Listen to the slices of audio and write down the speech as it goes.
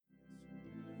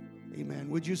Amen.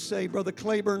 Would you say, Brother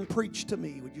Claiborne, preach to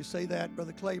me? Would you say that,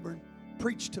 Brother Claiborne?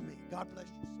 Preach to me. God bless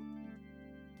you.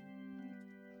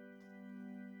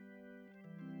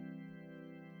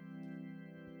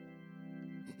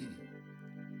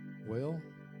 Well,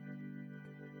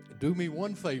 do me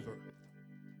one favor,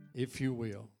 if you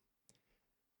will.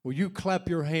 Will you clap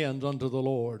your hands unto the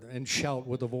Lord and shout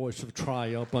with a voice of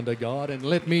triumph unto God, and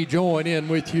let me join in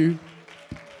with you?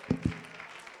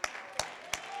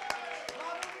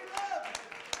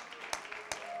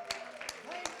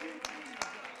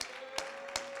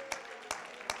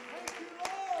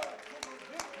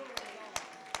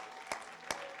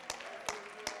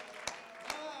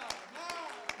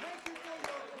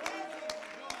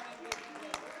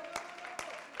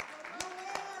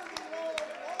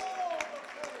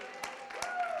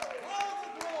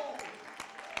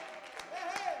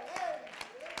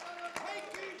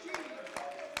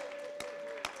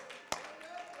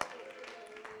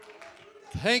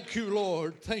 Thank you,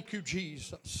 Lord. Thank you,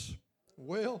 Jesus.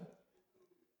 Well,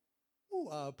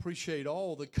 I appreciate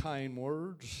all the kind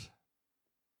words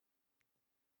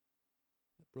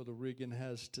that Brother Regan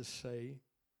has to say.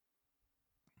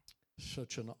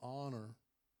 Such an honor.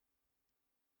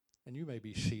 And you may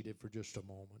be seated for just a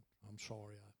moment. I'm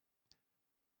sorry.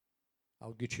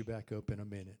 I'll get you back up in a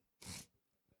minute.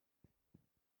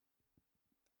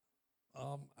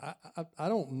 I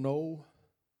don't know.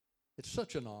 It's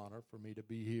such an honor for me to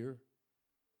be here.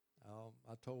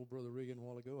 I told Brother Regan a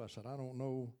while ago, I said, I don't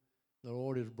know. The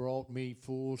Lord has brought me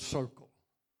full circle.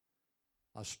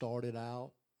 I started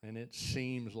out, and it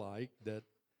seems like that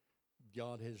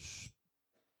God has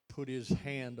put his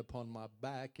hand upon my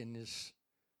back and is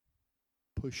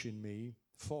pushing me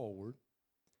forward.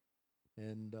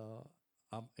 And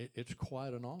it's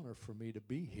quite an honor for me to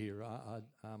be here. I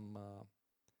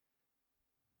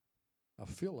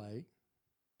feel like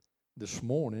this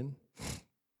morning,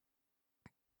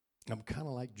 I'm kind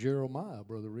of like Jeremiah,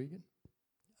 Brother Regan.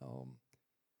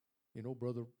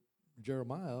 Brother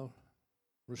Jeremiah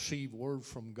received word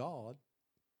from God.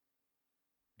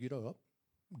 Get up,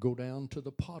 go down to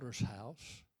the potter's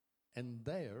house, and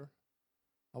there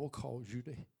I will cause you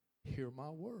to hear my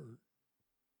word.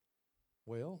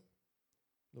 Well,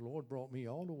 the Lord brought me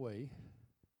all the way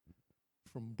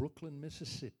from Brooklyn,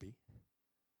 Mississippi.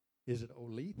 Is it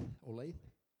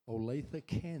Olathe,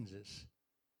 Kansas,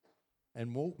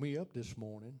 and woke me up this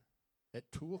morning at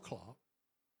 2 o'clock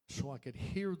so I could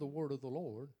hear the word of the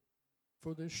Lord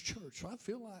for this church. So I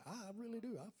really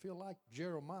do. I feel like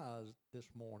Jeremiah this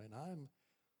morning.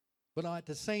 But at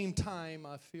the same time,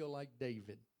 I feel like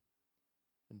David.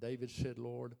 And David said,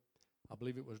 Lord, I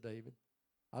believe it was David,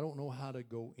 I don't know how to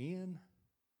go in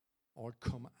or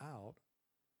come out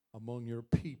among your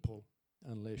people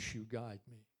unless you guide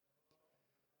me.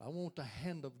 I want the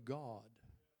hand of God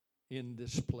in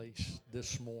this place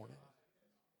this morning.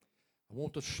 I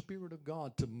want the Spirit of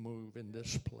God to move in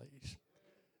this place.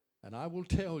 And I will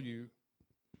tell you,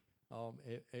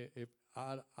 if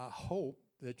I hope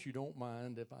that you don't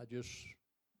mind if I just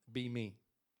be me.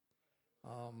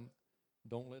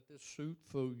 Don't let this suit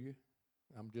fool you.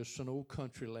 I'm just an old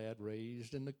country lad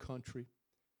raised in the country.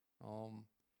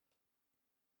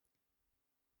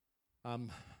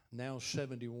 I'm now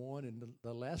 71, and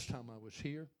the last time I was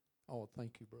here,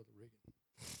 thank you, Brother Regan,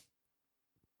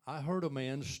 I heard a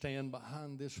man stand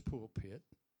behind this pulpit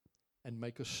and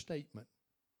make a statement.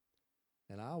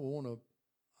 And I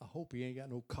hope he ain't got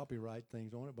no copyright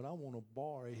things on it, but I want to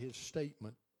borrow his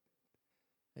statement.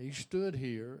 And he stood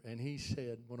here and he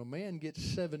said, when a man gets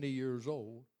 70 years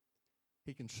old,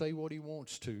 he can say what he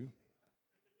wants to.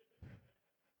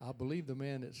 I believe the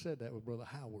man that said that was Brother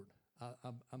Howard.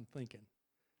 I'm thinking.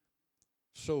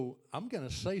 So I'm going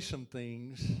to say some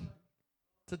things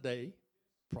today,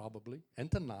 probably, and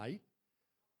tonight.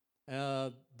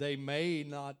 They may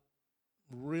not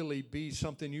really be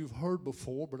something you've heard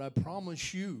before, but I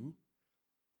promise you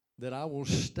that I will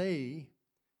stay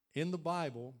in the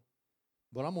Bible,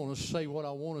 but I'm going to say what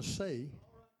I want to say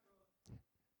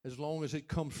as long as it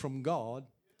comes from God,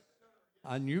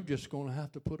 and you're just going to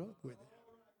have to put up with it.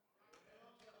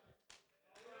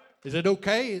 Is it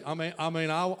okay? I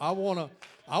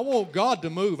want God to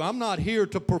move. I'm not here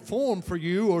to perform for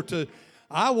you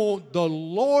I want the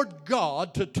Lord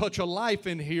God to touch a life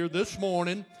in here this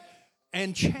morning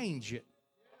and change it.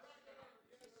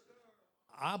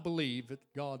 I believe that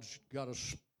God's got a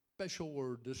special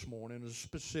word this morning, a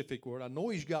specific word. I know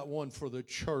he's got one for the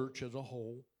church as a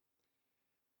whole.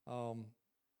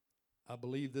 I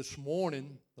believe this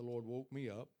morning the Lord woke me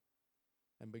up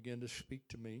and began to speak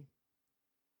to me.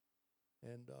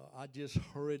 And I just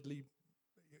hurriedly,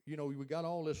 we got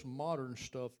all this modern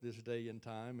stuff this day and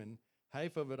time, and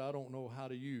half of it I don't know how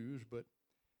to use, but,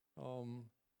 and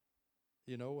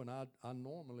I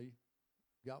normally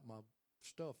got my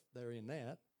stuff there in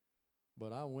that,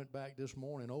 but I went back this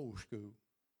morning old school.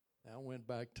 I went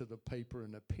back to the paper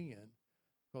and the pen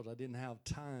because I didn't have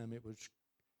time.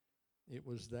 It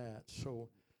was that. So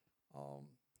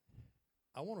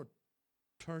I want to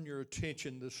turn your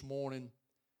attention this morning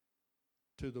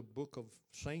to the book of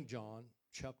St. John,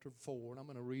 chapter 4, and I'm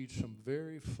going to read some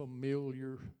very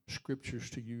familiar scriptures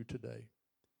to you today.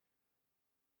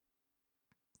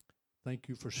 Thank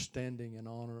you for standing in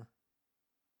honor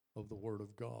of the Word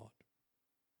of God.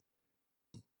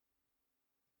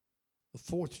 The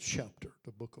 4th chapter,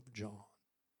 the book of John.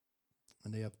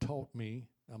 And they have taught me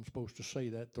I'm supposed to say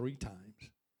that 3 times.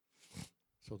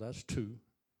 So that's 2.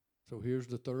 So here's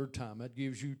the 3rd time. That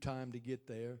gives you time to get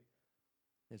there.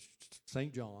 It's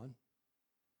St. John,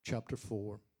 chapter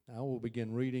 4. I will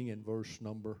begin reading in verse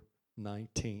number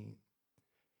 19.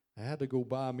 I had to go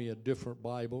buy me a different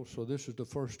Bible, so this is the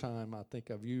first time I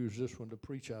think I've used this one to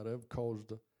preach out of because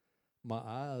my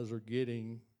eyes are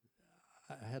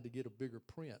I had to get a bigger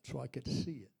print so I could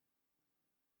see it.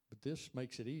 But this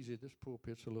makes it easy. This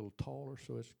pulpit's a little taller,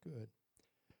 so it's good.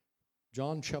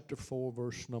 John chapter 4,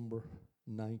 verse number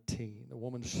 19. The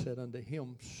woman said unto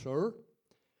him, Sir,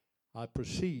 I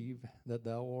perceive that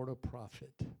thou art a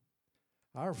prophet.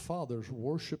 Our fathers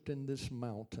worshipped in this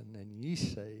mountain, and ye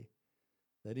say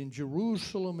that in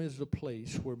Jerusalem is the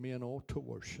place where men ought to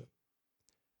worship.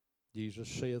 Jesus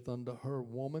saith unto her,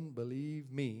 Woman,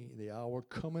 believe me, the hour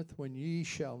cometh when ye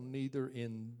shall neither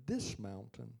in this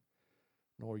mountain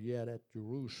nor yet at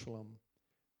Jerusalem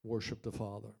worship the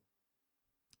Father.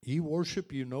 Ye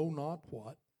worship you know not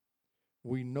what.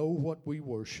 We know what we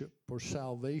worship, for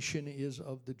salvation is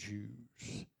of the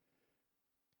Jews.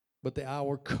 But the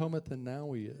hour cometh, and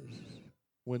now is,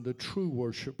 when the true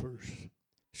worshipers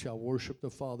shall worship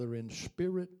the Father in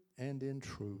spirit and in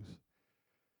truth.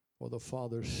 For the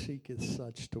Father seeketh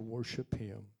such to worship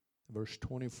him. Verse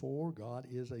 24, God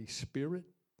is a spirit,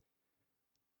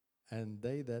 and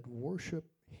they that worship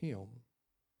him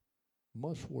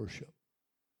must worship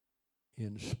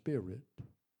in spirit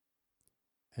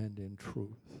and in truth.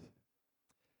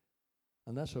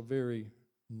 And that's a very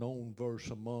known verse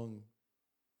among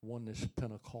Oneness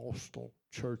Pentecostal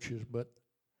churches, but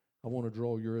I want to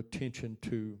draw your attention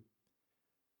to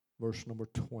verse number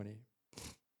 20.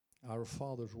 Our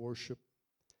fathers worship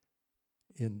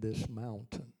in this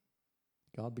mountain.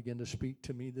 God began to speak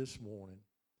to me this morning.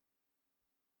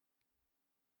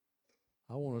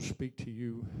 I want to speak to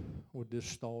you with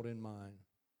this thought in mind.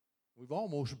 We've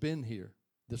almost been here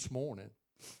this morning.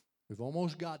 We've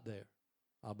almost got there.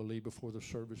 I believe before the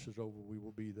service is over, we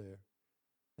will be there.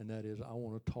 And that is, I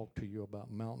want to talk to you about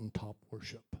mountaintop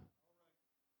worship.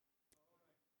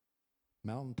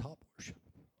 Mountaintop worship.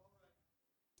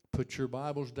 Put your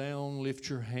Bibles down, lift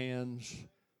your hands.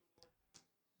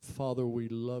 Father, we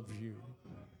love you.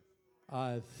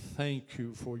 I thank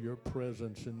you for your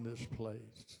presence in this place.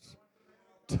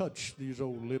 Touch these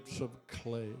old lips of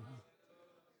clay.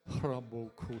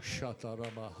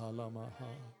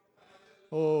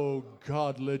 Oh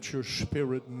God, let your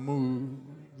spirit move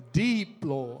deep,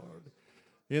 Lord,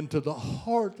 into the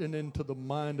heart and into the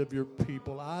mind of your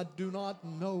people. I do not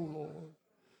know, Lord,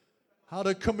 how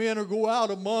to come in or go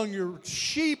out among your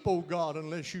sheep, oh God,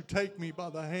 unless you take me by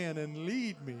the hand and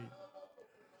lead me.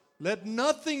 Let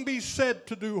nothing be said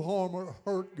to do harm or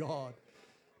hurt, God,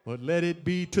 but let it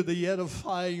be to the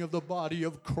edifying of the body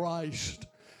of Christ.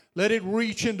 Let it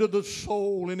reach into the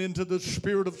soul and into the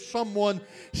spirit of someone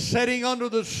sitting under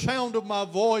the sound of my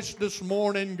voice this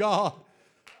morning, God.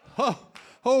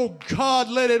 Oh, God,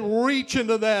 let it reach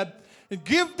into that and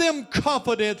give them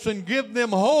confidence and give them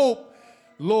hope,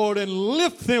 Lord, and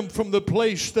lift them from the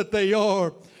place that they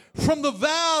are, from the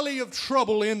valley of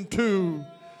trouble into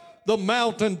the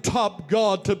mountaintop,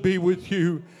 God, to be with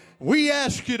you. We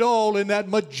ask it all in that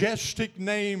majestic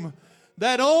name,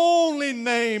 that only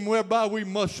name whereby we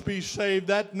must be saved,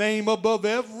 that name above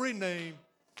every name.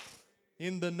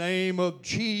 In the name of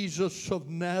Jesus of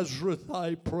Nazareth,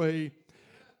 I pray.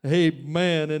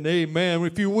 Amen and amen.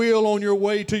 If you will, on your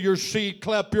way to your seat,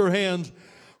 clap your hands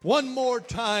one more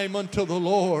time unto the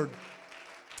Lord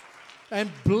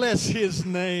and bless his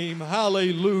name.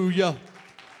 Hallelujah.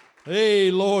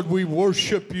 Hey, Lord, we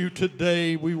worship you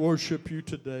today. We worship you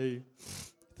today.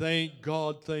 Thank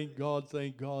God, thank God,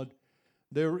 thank God.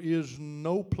 There is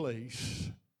no place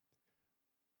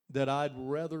that I'd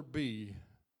rather be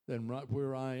than right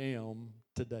where I am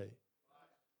today.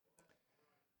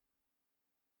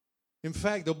 In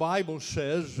fact, the Bible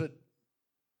says that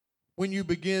when you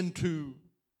begin to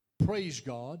praise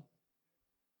God,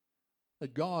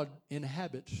 that God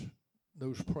inhabits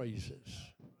those praises.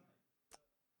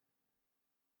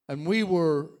 And we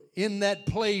were in that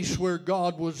place where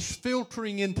God was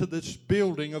filtering into this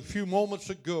building a few moments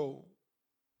ago.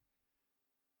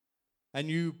 And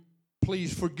you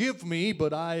please forgive me,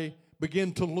 but I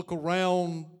began to look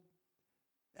around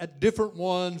at different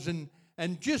ones and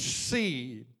just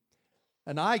see.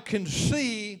 And I can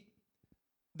see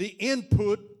the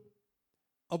input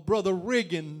of Brother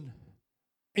Riggin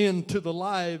into the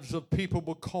lives of people,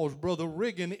 because Brother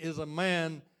Riggin is a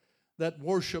man that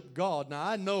worship God. Now,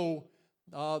 I know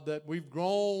that we've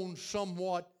grown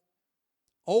somewhat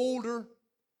older.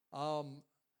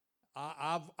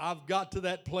 I've got to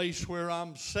that place where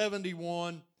I'm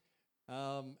 71,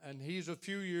 and he's a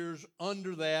few years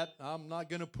under that. I'm not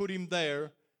going to put him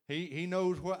there. He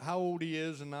knows how old he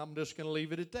is, and I'm just going to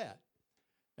leave it at that.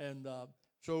 And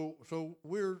so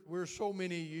we're so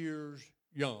many years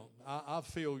young. I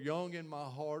feel young in my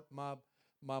heart, my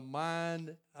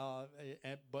mind,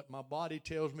 but my body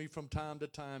tells me from time to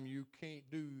time you can't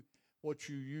do what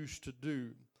you used to do.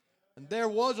 And there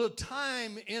was a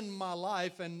time in my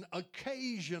life, and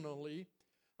occasionally,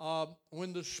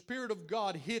 when the Spirit of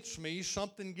God hits me,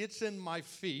 something gets in my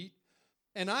feet,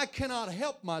 and I cannot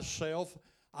help myself.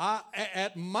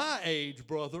 At my age,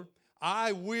 brother,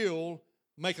 I will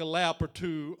make a lap or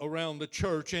two around the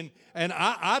church. And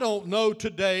I don't know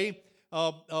today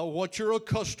what you're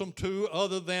accustomed to,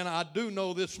 other than I do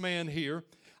know this man here.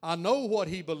 I know what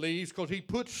he believes, because he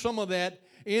put some of that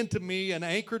into me and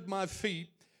anchored my feet.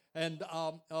 And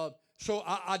so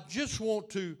I just want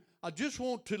to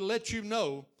let you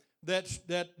know that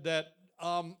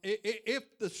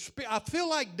if I feel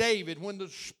like David, when the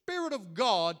Spirit of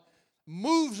God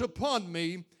moves upon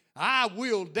me, I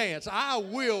will dance. I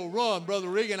will run, Brother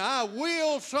Regan. I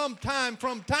will from time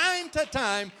to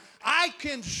time. I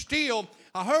can still.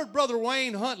 I heard Brother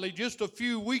Wayne Huntley just a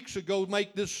few weeks ago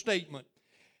make this statement.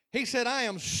 He said, I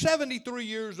am 73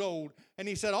 years old. And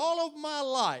he said, all of my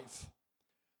life,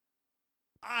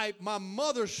 my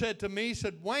mother said to me,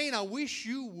 Wayne, I wish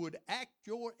you would act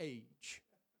your age.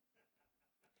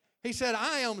 He said,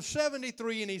 I am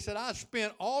 73, and he said, I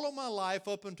spent all of my life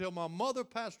up until my mother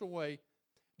passed away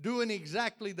doing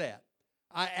exactly that.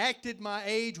 I acted my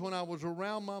age when I was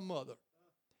around my mother.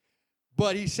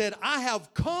 But he said, I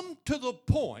have come to the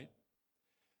point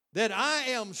that I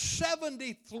am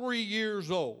 73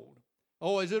 years old.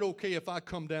 Oh, is it okay if I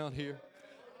come down here?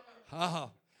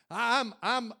 I'm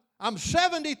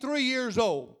 73 years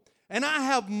old, and I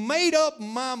have made up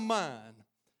my mind.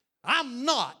 I'm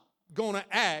not going to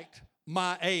act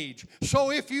my age.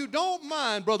 So if you don't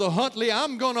mind, Brother Huntley,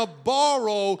 I'm going to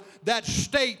borrow that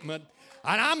statement,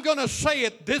 and I'm going to say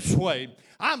it this way.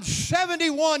 I'm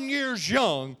 71 years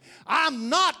young. I'm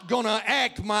not going to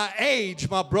act my age,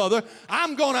 my brother.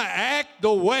 I'm going to act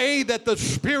the way that the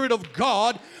Spirit of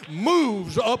God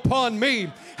moves upon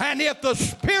me. And if the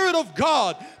Spirit of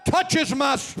God touches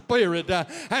my spirit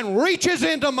and reaches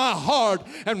into my heart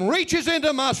and reaches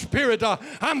into my spirit,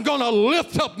 I'm going to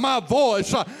lift up my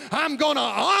voice. I'm going to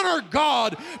honor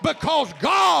God, because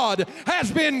God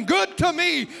has been good to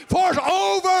me for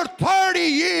over 30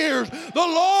 years. The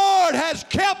Lord has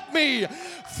kept me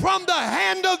from the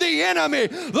hand of the enemy.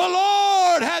 The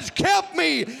Lord has kept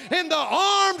me in the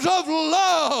arms of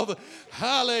love.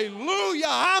 Hallelujah.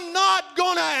 I'm not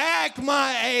going to act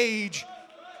my age.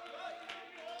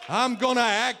 I'm going to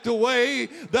act the way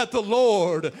that the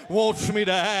Lord wants me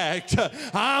to act.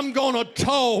 I'm going to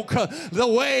talk the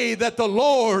way that the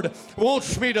Lord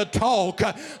wants me to talk.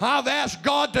 I've asked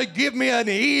God to give me an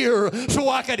ear so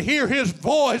I could hear His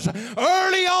voice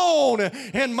early on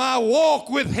in my walk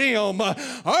with Him.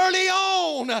 Early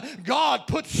on, God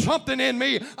put something in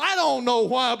me. I don't know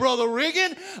why, Brother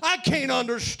Riggin. I can't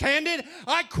understand it.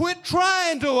 I quit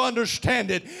trying to understand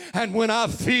it. And when I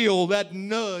feel that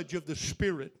nudge of the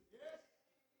Spirit,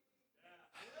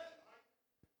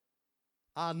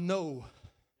 I know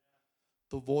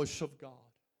the voice of God.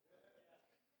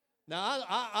 Now,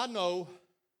 I know,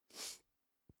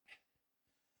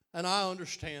 and I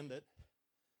understand that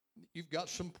you've got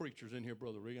some preachers in here,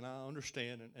 Brother Regan. I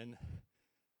understand. And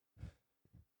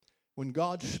when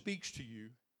God speaks to you,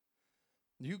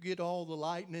 you get all the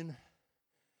lightning,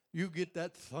 you get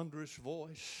that thunderous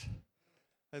voice,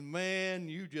 and man,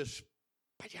 you just,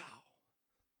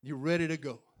 you're ready to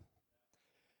go.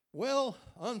 Well,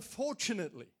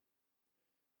 unfortunately,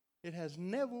 it has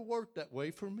never worked that way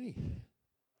for me.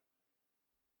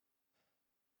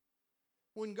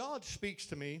 When God speaks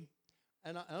to me,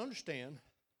 and I understand,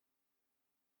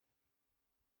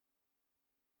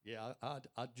 Yeah,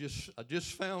 I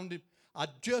just found it. I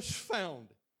just found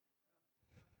it.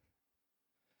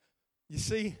 You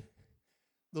see,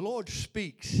 the Lord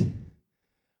speaks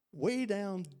way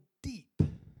down deep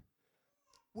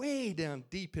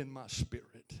in my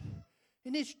spirit.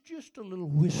 And it's just a little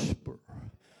whisper.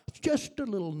 It's just a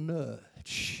little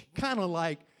nudge. Kind of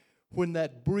like when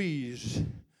that breeze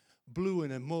blew in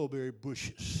the mulberry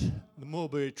bushes, the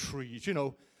mulberry trees, you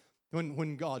know,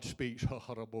 when God speaks.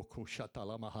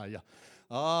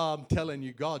 I'm telling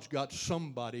you, God's got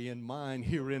somebody in mind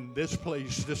here in this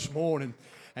place this morning.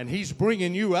 And He's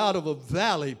bringing you out of a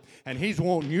valley, and He's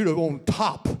wanting you to go on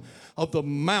top of the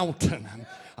mountain.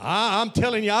 I'm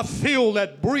telling you, I feel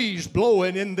that breeze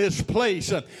blowing in this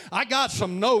place. I got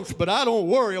some notes, but I don't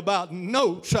worry about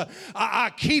notes.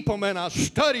 I keep them, and I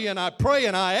study, and I pray,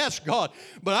 and I ask God.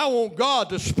 But I want God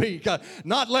to speak,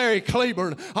 not Larry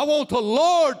Claiborne. I want the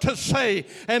Lord to say,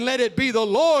 and let it be the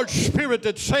Lord's Spirit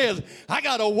that says, I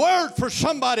got a word for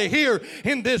somebody here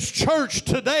in this church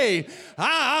today.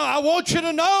 I want you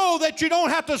to know that you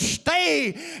don't have to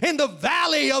stay in the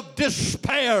valley of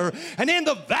despair and in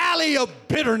the valley of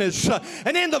bitterness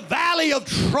and in the valley of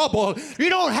trouble. You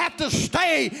don't have to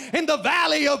stay in the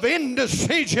valley of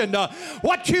indecision.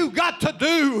 What you've got to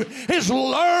do is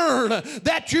learn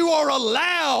that you are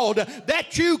allowed,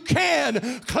 that you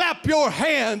can clap your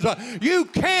hands, you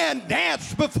can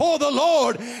dance before the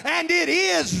Lord, and it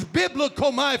is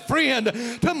biblical, my friend,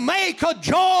 to make a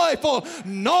joyful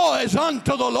noise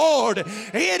unto the Lord.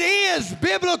 It is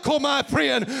biblical, my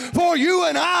friend, for you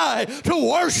and I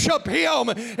to worship Him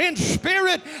in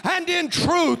spirit and in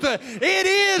truth. It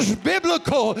is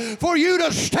biblical for you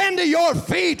to stand to your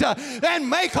feet and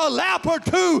make a lap or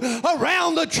two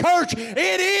around the church.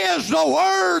 It is the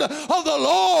word of the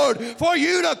Lord for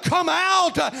you to come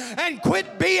out and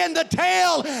quit being the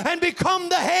tail and become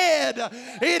the head.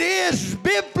 It is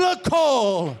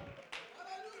biblical.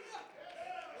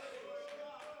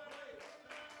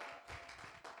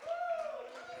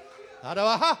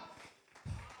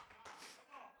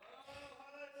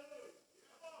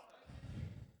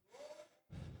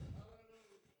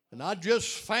 And I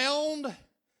just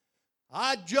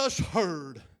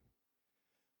heard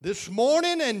this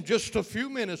morning and just a few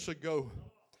minutes ago.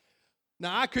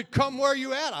 Now, I could come where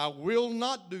you at. I will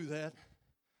not do that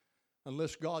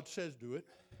unless God says do it.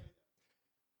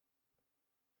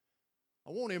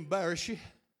 I won't embarrass you.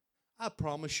 I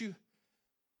promise you.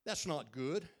 That's not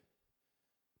good.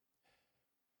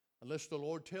 Unless the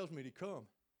Lord tells me to come.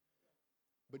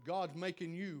 But God's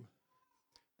making you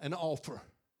an offer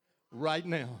right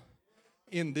now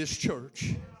in this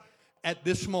church, at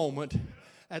this moment,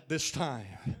 at this time,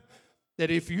 that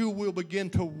if you will begin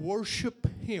to worship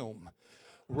Him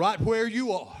right where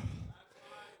you are,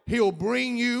 He'll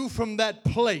bring you from that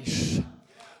place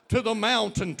to the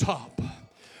mountaintop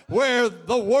where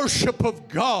the worship of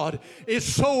God is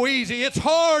so easy. It's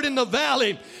hard in the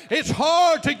valley. It's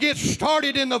hard to get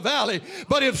started in the valley.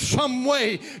 But if some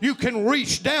way you can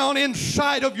reach down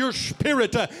inside of your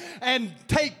spirit and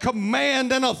take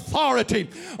command and authority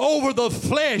over the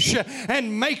flesh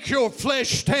and make your flesh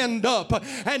stand up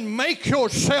and make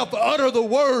yourself utter the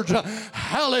words,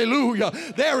 hallelujah.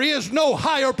 There is no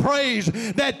higher praise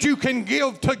that you can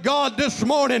give to God this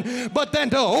morning but than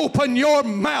to open your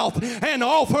mouth and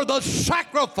offer the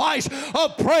sacrifice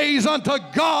of praise unto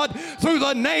God through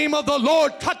the name of the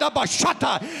Lord.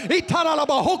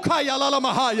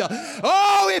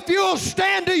 Oh, if you'll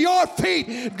stand to your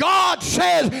feet, God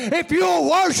says, if you'll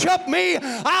worship me,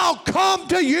 I'll come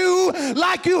to you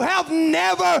like you have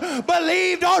never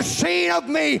believed or seen of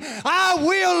me. I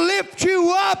will lift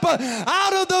you up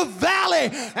out of the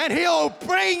valley, and He'll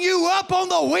bring you up on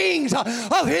the wings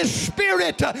of His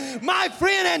Spirit, my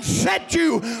friend, and set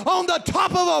you on the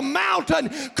top of a mountain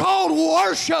called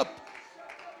worship.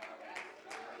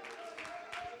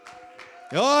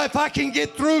 Oh, if I can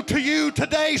get through to you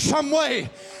today some way.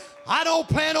 I don't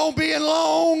plan on being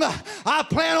long. I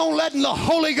plan on letting the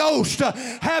Holy Ghost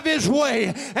have His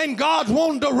way. And God's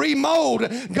wanting to remold.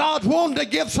 God's wanting to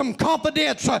give some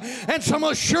confidence and some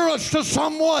assurance to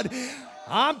someone.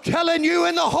 I'm telling you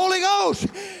in the Holy Ghost,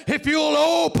 if you'll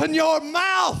open your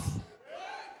mouth.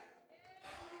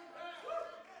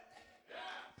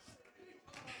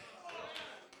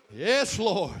 Yes,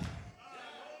 Lord.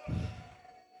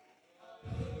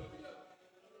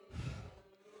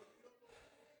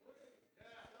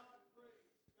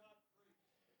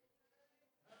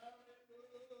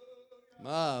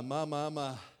 My. I'm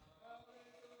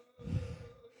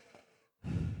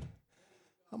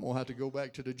going to have to go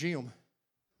back to the gym.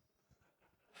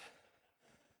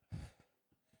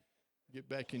 Get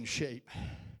back in shape.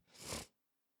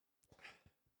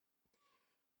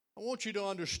 I want you to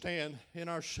understand in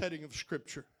our setting of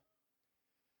Scripture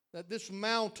that this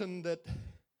mountain that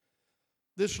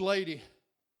this lady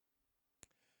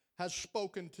has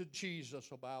spoken to Jesus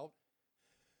about,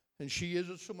 and she is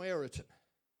a Samaritan.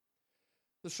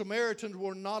 The Samaritans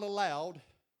were not allowed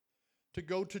to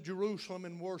go to Jerusalem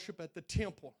and worship at the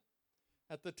Temple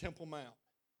Mount.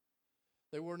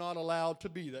 They were not allowed to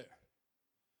be there.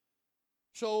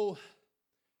 So,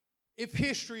 if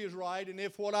history is right, and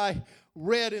if what I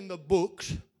read in the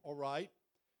books are right,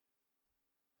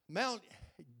 Mount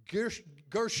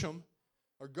Gershom,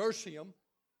 or Gersium,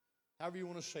 however you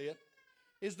want to say it,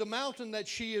 is the mountain that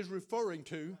she is referring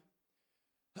to.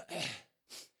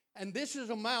 And this is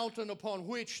a mountain upon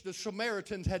which the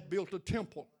Samaritans had built a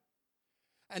temple.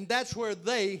 And that's where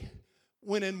they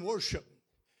went and worshiped.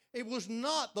 It was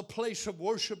not the place of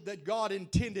worship that God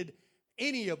intended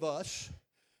any of us,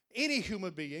 any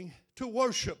human being, to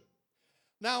worship.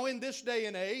 Now, in this day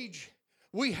and age,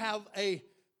 we have a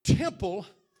temple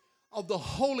of the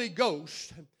Holy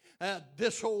Ghost,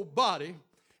 this old body,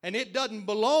 and it doesn't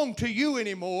belong to you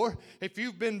anymore if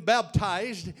you've been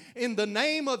baptized in the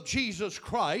name of Jesus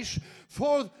Christ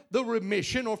for the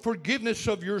remission or forgiveness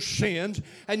of your sins,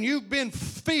 and you've been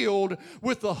filled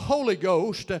with the Holy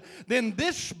Ghost. Then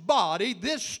this body,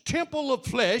 this temple of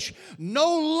flesh,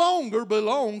 no longer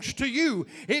belongs to you.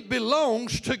 It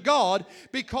belongs to God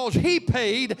because He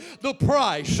paid the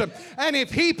price. And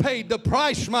if He paid the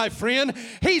price, my friend,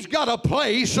 He's got a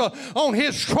place on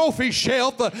His trophy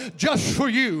shelf just for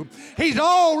you. He's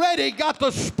already got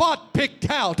the spot picked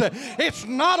out. It's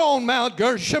not on Mount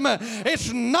Gershom.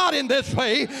 It's not in this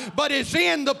way, but it's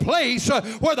in the place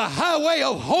where the highway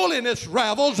of holiness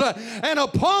travels. And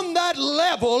upon that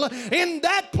level, in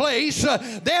that place,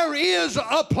 there is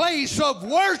a place of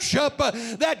worship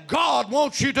that God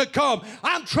wants you to come.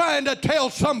 I'm trying to tell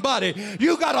somebody,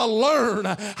 you got to learn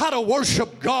how to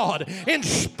worship God in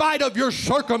spite of your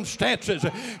circumstances.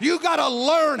 You got to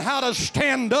learn how to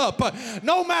stand up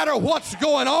no matter what's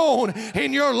going on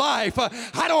in your life.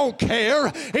 I don't care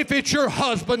if it's your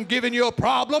husband giving you a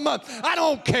problem. I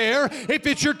don't care if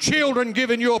it's your children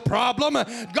giving you a problem.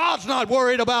 God's not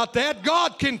worried about that.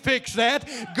 God can fix that.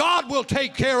 God will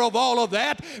take care of all of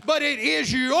that. But it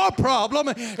is your problem.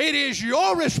 It is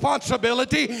your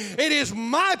responsibility. It is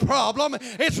my problem.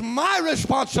 It's my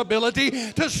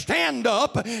responsibility to stand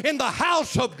up in the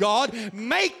house of God,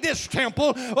 make this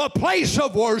temple a place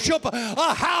of worship,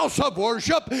 a house of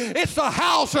worship. It's the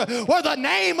house where the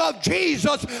name of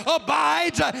Jesus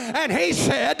abides. And He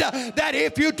said that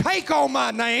if you take on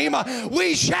my name,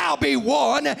 we shall be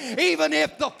one, even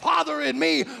if the Father and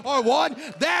me are one.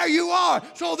 There you are.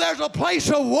 So there's a place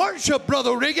of worship,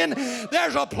 Brother Regan.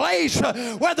 There's a place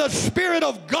where the Spirit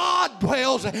of God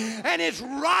dwells, and it's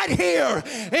right here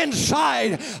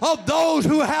inside of those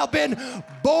who have been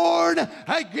born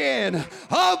again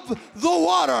of the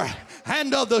water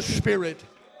and of the Spirit.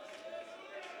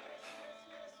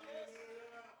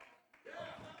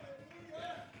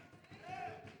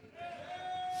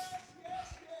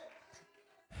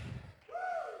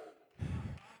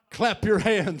 Clap your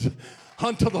hands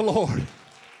unto the Lord.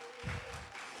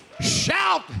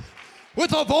 Shout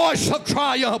with a voice of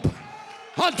triumph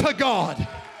unto God.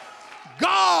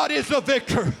 God is the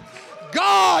victor.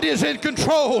 God is in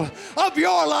control of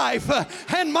your life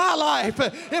and my life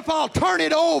if I'll turn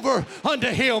it over unto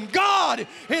Him. God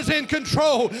is in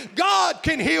control. God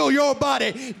can heal your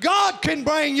body. God can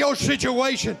bring your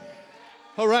situation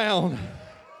around.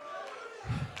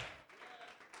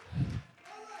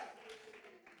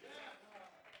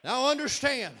 Now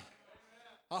understand,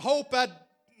 I hope I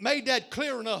made that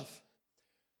clear enough.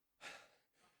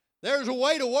 There's a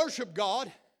way to worship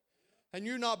God and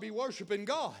you not be worshiping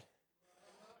God.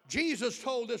 Jesus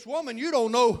told this woman, you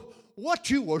don't know what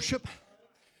you worship,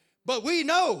 but we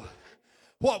know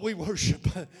what we worship.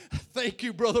 Thank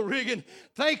you, Brother Regan.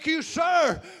 Thank you,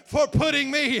 sir, for putting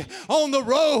me on the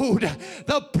road,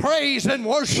 the praise and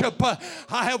worship.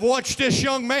 I have watched this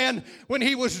young man when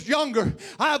he was younger.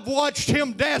 I've watched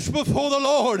him dance before the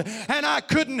Lord, and I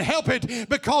couldn't help it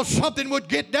because something would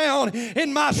get down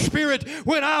in my spirit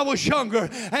when I was younger,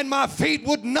 and my feet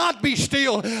would not be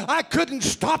still. I couldn't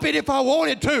stop it if I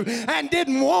wanted to and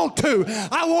didn't want to.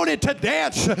 I wanted to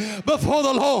dance before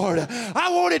the Lord. I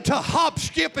wanted to hop,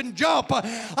 skip, and jump.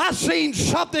 I seen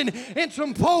something in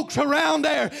some folks around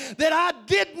there that I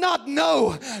did not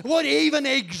know what even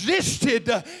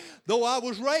existed, though I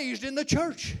was raised in the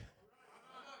church.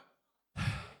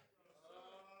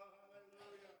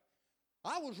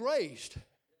 I was raised.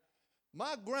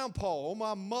 My grandpa on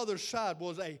my mother's side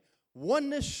was a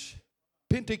oneness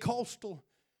Pentecostal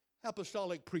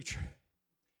apostolic preacher.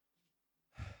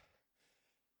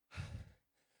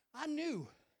 I knew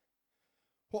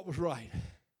what was right.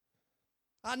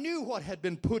 I knew what had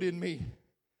been put in me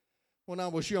when I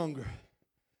was younger.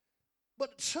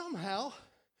 But somehow,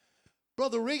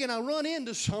 Brother Regan, I run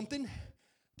into something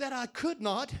that I could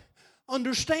not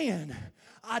understand.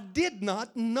 I did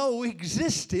not know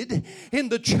existed in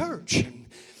the church.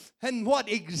 And what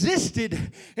existed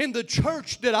in the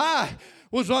church that I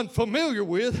was unfamiliar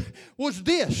with was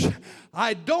this.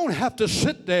 I don't have to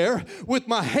sit there with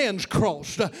my hands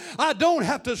crossed. I don't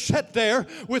have to sit there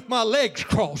with my legs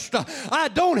crossed. I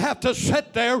don't have to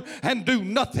sit there and do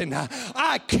nothing.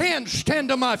 I can stand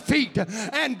to my feet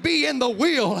and be in the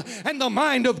will and the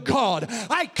mind of God.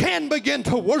 I can begin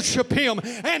to worship Him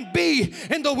and be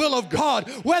in the will of God.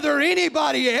 Whether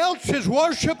anybody else is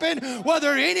worshiping,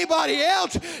 whether anybody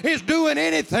else is doing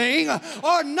anything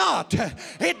or not,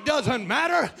 it doesn't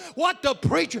matter what the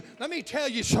preacher. Let me tell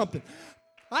you something.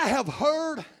 I have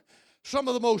heard some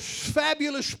of the most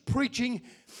fabulous preaching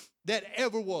that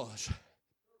ever was.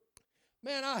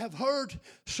 Man, I have heard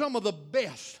some of the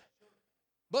best.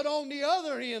 But on the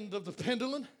other end of the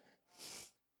pendulum,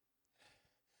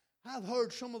 I've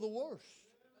heard some of the worst.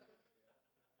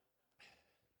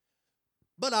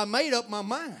 But I made up my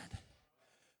mind,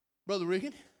 Brother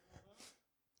Regan.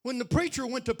 When the preacher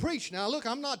went to preach, now look,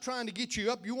 I'm not trying to get you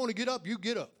up. You want to get up, you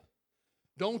get up.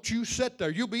 Don't you sit there.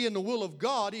 You'll be in the will of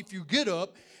God if you get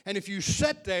up, and if you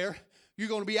sit there, you're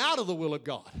going to be out of the will of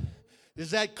God. Is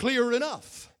that clear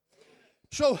enough?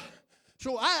 So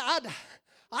I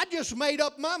just made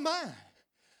up my mind.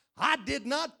 I did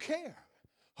not care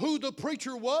who the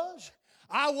preacher was.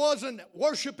 I wasn't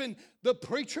worshiping the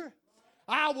preacher.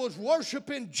 I was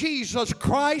worshiping Jesus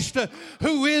Christ,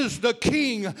 who is the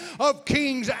King of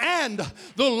kings and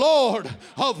the Lord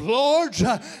of lords.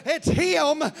 It's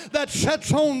Him that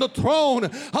sits on the throne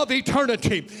of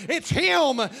eternity. It's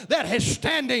Him that is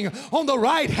standing on the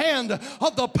right hand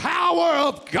of the power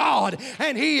of God,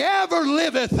 and He ever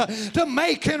liveth to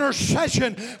make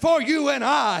intercession for you and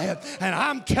I. And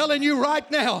I'm telling you right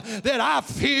now that I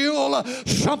feel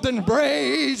something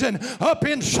brazen up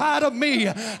inside of me.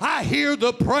 I hear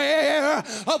the prayer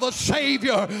of a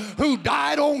Savior who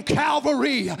died on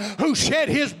Calvary, who shed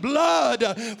His blood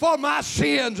for my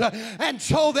sins, and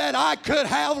so that I could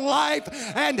have life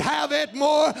and have it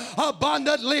more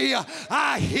abundantly.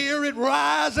 I hear it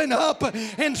rising up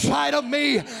inside of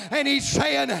me, and He's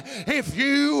saying, if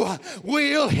you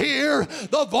will hear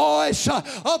the voice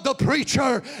of the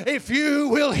preacher, if you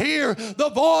will hear the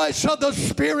voice of the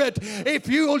Spirit, if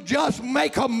you'll just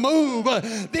make a move,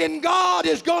 then God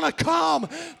is going to come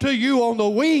to you on the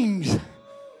wings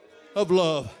of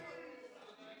love.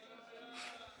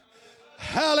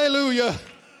 Hallelujah.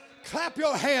 Clap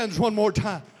your hands one more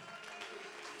time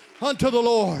unto the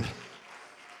Lord.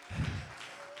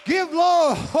 Give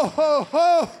Lord,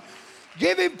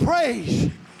 give Him praise,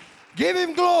 give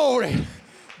Him glory,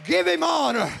 give Him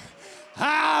honor.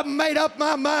 I made up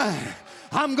my mind.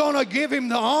 I'm going to give Him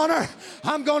the honor.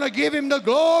 I'm going to give Him the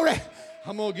glory.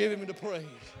 I'm going to give Him the praise.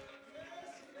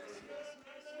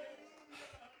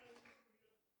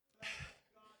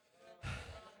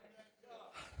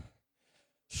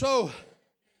 So,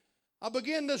 I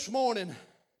begin this morning.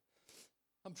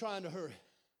 I'm trying to hurry.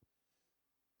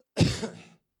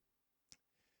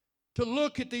 To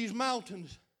look at these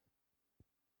mountains.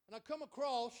 And I come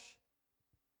across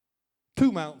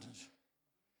two mountains.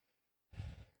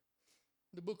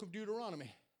 The book of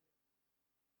Deuteronomy.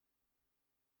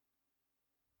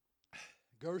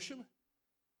 Gershom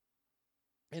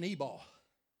and Ebal.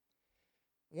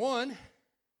 One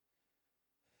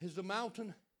is the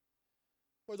mountain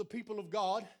where the people of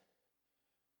God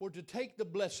were to take the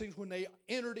blessings when they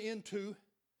entered into,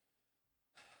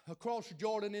 across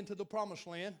Jordan into the promised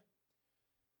land.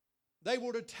 They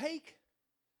were to take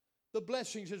the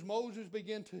blessings as Moses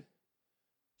began to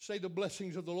say the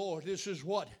blessings of the Lord. This is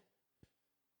what,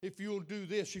 if you'll do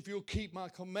this, if you'll keep my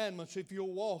commandments, if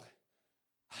you'll walk.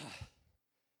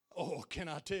 Oh, can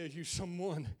I tell you,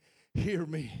 someone, hear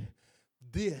me.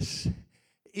 This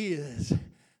is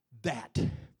that.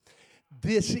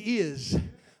 This is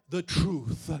the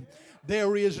truth.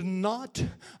 There is not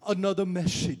another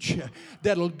message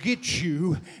that'll get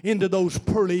you into those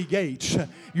pearly gates.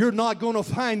 You're not going to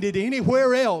find it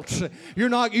anywhere else.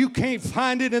 You can't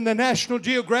find it in the National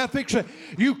Geographics.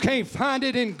 You can't find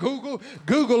it in Google.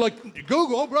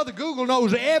 Oh, Brother Google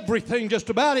knows everything just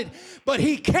about it, but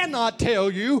he cannot tell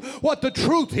you what the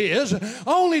truth is.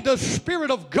 Only the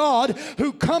Spirit of God,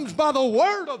 who comes by the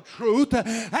word of truth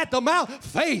at the mouth.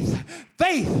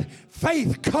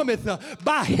 Faith cometh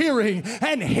by hearing, hearing,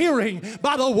 and hearing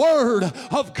by the word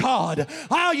of God.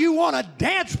 How you want to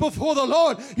dance before the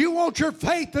Lord. You want your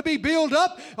faith to be built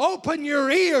up. Open your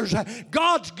ears.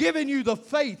 God's given you the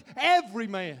faith. Every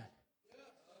man.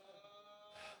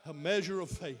 A measure of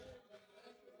faith.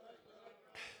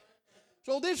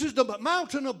 So this is the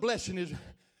mountain of blessing, is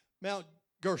Mount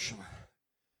Gershom.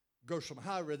 Gershom,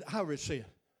 however it's said.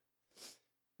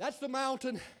 That's the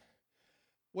mountain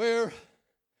where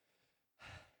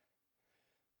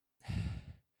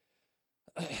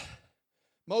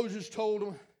Moses told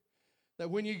them that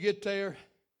when you get there,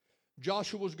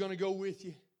 Joshua's going to go with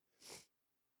you.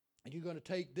 And you're going to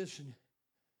take this and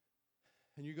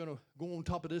you're going to go on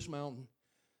top of this mountain.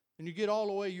 And you get all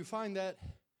the way, you find that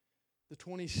the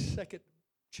 22nd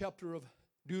chapter of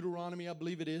Deuteronomy, I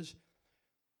believe it is.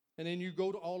 And then you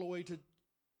go all the way to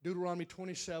Deuteronomy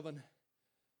 27.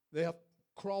 They have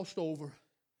crossed over.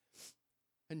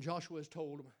 And Joshua has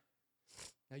told them,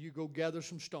 now you go gather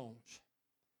some stones.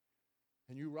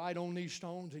 And you write on these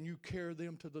stones and you carry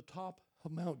them to the top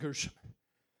of Mount Gershom.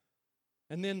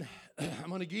 And then I'm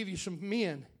going to give you some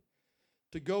men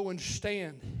to go and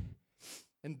stand.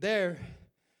 And they're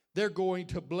going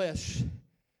to bless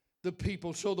the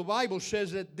people. So the Bible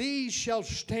says that these shall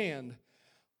stand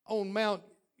on Mount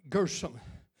Gershom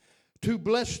to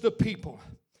bless the people.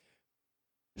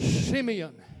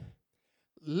 Simeon,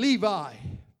 Levi,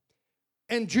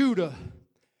 and Judah,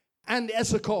 and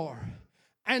Issachar,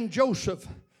 and Joseph,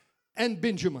 and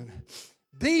Benjamin.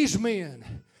 These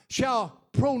men shall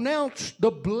pronounce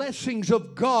the blessings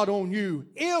of God on you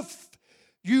if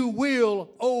you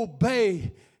will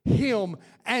obey Him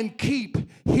and keep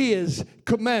His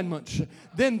commandments.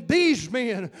 Then these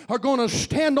men are going to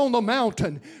stand on the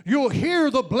mountain. You'll hear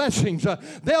the blessings.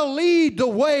 They'll lead the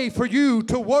way for you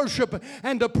to worship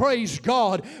and to praise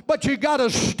God. But you got to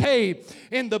stay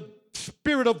in the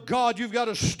Spirit of God. You've got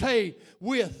to stay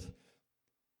with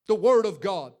the Word of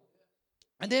God.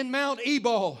 And then Mount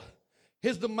Ebal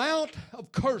is the mount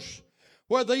of curse,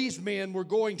 where these men were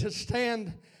going to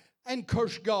stand and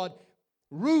curse God.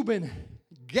 Reuben,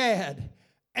 Gad,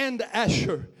 and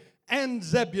Asher, and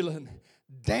Zebulun,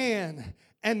 Dan,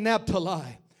 and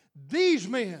Naphtali. These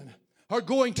men are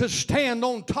going to stand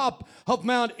on top of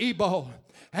Mount Ebal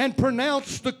and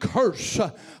pronounce the curse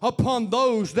upon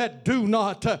those that do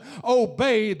not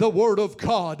obey the Word of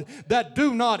God, that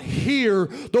do not hear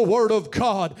the Word of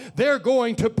God. They're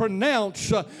going to pronounce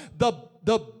the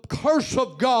curse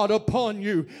of God upon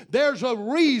you. There's a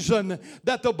reason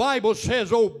that the Bible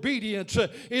says obedience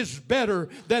is better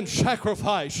than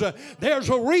sacrifice. There's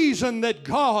a reason that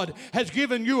God has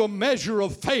given you a measure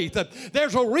of faith.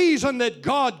 There's a reason that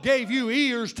God gave you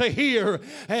ears to hear,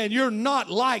 and you're not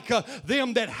like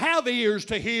them that have ears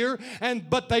to hear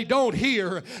but they don't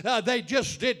hear.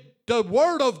 The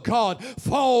Word of God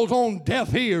falls on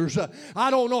deaf ears.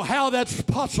 I don't know how that's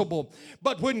possible.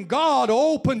 But when God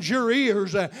opens your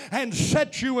ears and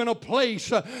sets you in a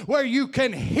place where you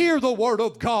can hear the Word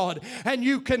of God, and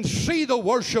you can see the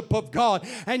worship of God,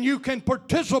 and you can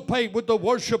participate with the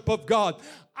worship of God,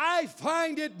 I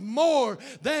find it more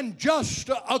than just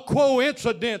a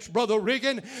coincidence, Brother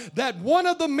Riggin, that one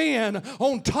of the men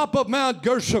on top of Mount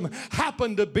Gershom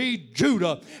happened to be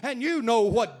Judah. And you know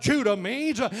what Judah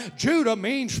means. Judah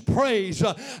means praise.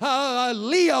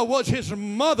 Leah was his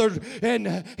mother,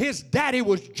 and his daddy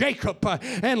was Jacob.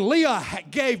 And Leah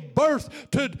gave birth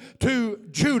to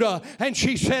Judah. And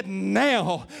she said,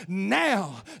 now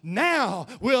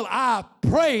will I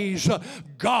praise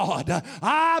God.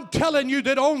 I'm telling you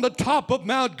that on the top of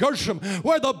Mount Gershom,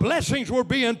 where the blessings were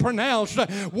being pronounced,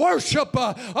 worship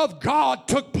of God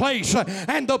took place,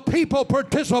 and the people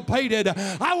participated.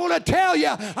 I want to tell you,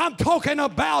 I'm talking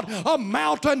about a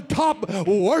mountaintop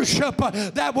worship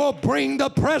that will bring the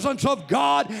presence of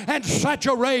God and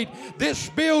saturate this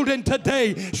building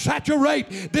today,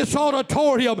 saturate this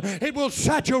auditorium. It will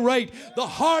saturate the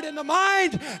heart and the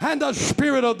mind and the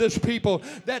spirit of this people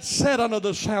that sat under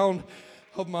the sound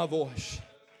of my voice.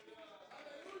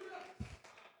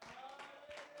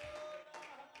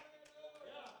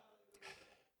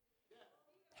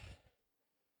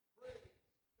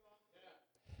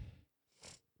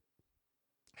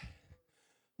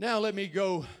 Now let me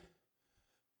go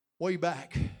way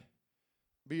back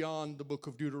beyond the book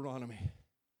of Deuteronomy.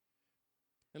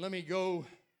 And let me go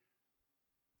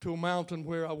to a mountain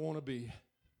where I want to be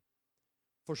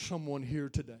for someone here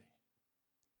today.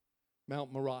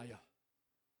 Mount Moriah.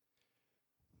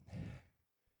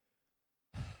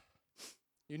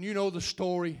 And you know the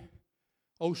story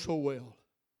oh so well.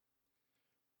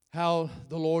 How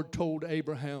the Lord told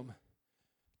Abraham,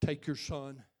 take your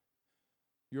son,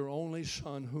 your only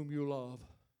son whom you love,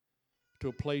 to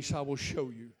a place I will show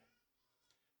you.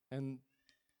 And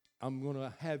I'm going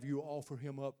to have you offer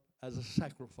him up as a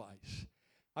sacrifice.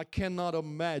 I cannot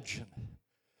imagine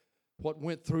what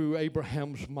went through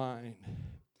Abraham's mind.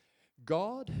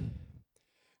 God,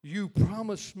 you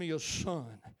promised me a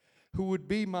son who would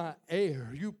be my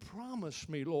heir. You promised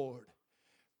me, Lord,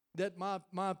 that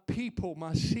my people,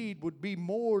 my seed would be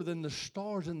more than the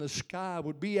stars in the sky,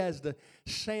 would be as the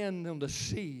sand on the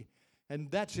sea. And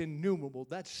that's innumerable.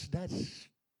 That's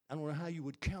I don't know how you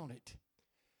would count it.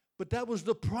 But that was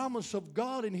the promise of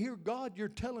God. And here, God, you're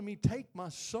telling me, take my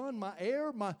son, my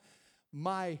heir,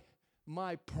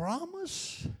 my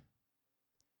promise?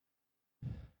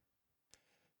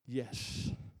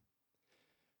 Yes.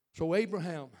 So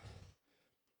Abraham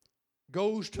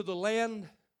goes to the land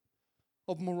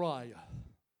of Moriah.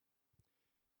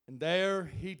 And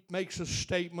there he makes a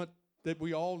statement that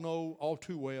we all know all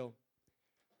too well.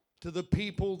 To the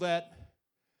people that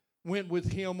went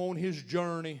with him on his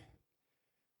journey,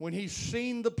 when he's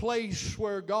seen the place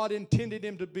where God intended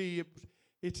him to be,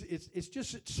 it's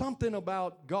just something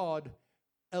about God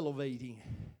elevating.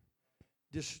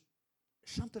 Just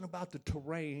something about the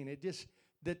terrain. It just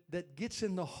that gets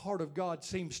in the heart of God,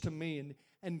 seems to me.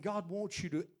 And God wants you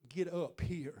to get up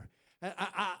here.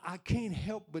 I can't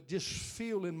help but just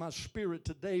feel in my spirit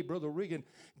today, Brother Regan,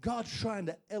 God's trying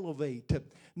to elevate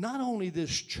not only this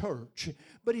church,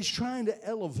 but He's trying to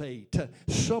elevate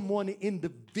someone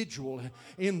individual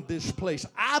in this place.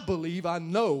 I believe, I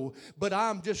know, but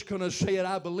I'm just going to say it.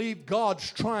 I believe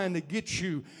God's trying to get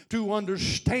you to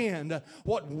understand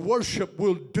what worship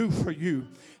will do for you.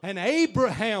 And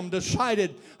Abraham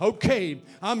decided, okay,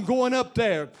 I'm going up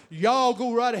there. Y'all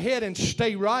go right ahead and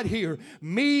stay right here.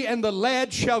 Me and the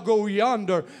lad shall go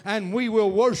yonder, and we will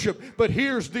worship. But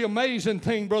here's the amazing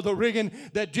thing, Brother Regan,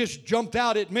 that just jumped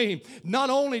out at me.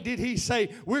 Not only did he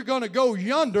say, we're going to go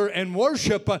yonder and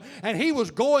worship, and he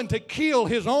was going to kill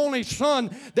his only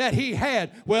son that he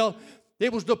had. Well,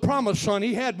 it was the promised son.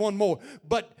 He had one more.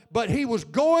 But he was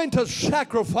going to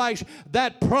sacrifice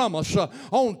that promise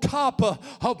on top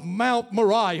of Mount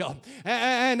Moriah.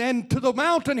 And to the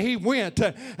mountain he went.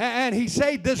 And he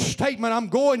said this statement, I'm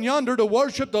going yonder to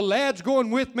worship. The lad's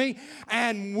going with me.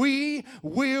 And we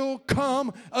will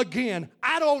come again.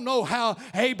 I don't know how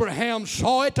Abraham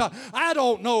saw it. I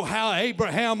don't know how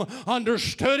Abraham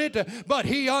understood it. But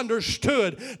he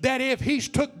understood that if he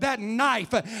took that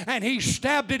knife and he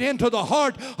stabbed it into the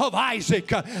heart of Isaac,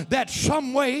 that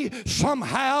some way,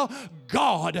 somehow,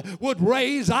 God would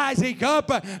raise Isaac up,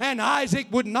 and Isaac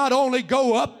would not only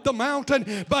go up the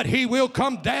mountain, but he will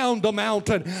come down the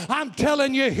mountain. I'm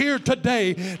telling you here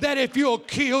today that if you'll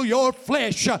kill your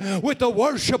flesh with the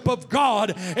worship of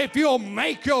God, if you'll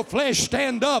make your flesh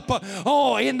stand up,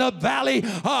 in the valley,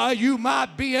 you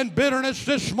might be in bitterness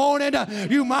this morning,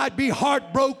 you might be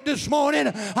heartbroken this morning,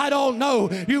 I don't know,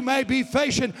 you may be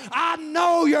facing, I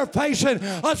know you're facing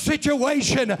a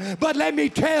situation, but let me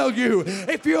tell you,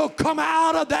 if you'll come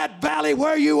out of that valley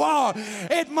where you are,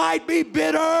 it might be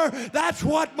bitter. That's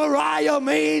what Moriah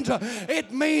means.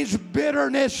 It means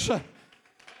bitterness.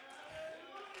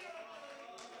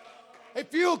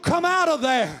 If you'll come out of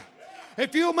there,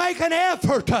 if you'll make an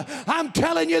effort, I'm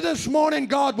telling you this morning,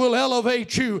 God will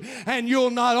elevate you, and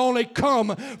you'll not only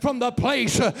come from the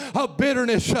place of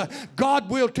bitterness, God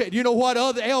will you know what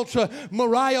else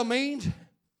Moriah means?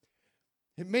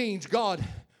 It means God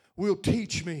will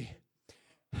teach me.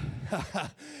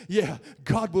 Yeah,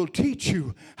 God will teach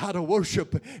you how to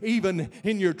worship even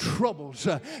in your troubles.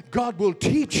 God will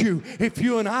teach you if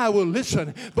you and I will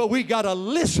listen. But we got to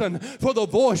listen for the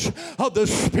voice of the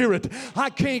Spirit. I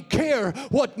can't care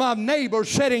what my neighbor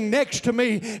sitting next to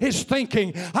me is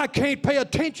thinking. I can't pay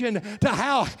attention to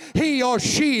how he or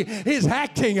she is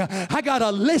acting. I got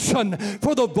to listen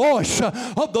for the voice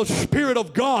of the Spirit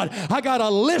of God. I got to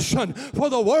listen for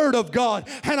the Word of God.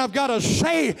 And I've got to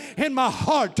say in my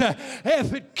heart,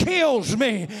 if it kills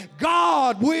me,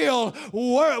 God will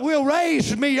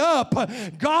raise me up.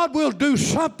 God will do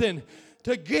something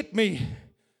to get me.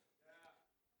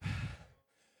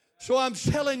 So I'm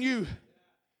telling you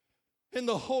in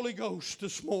the Holy Ghost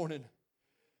this morning,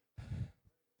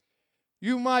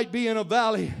 you might be in a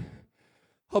valley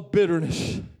of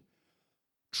bitterness.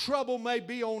 Trouble may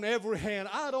be on every hand.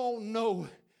 I don't know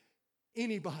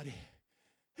anybody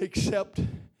except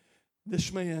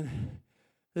this man,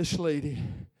 this lady,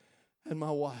 and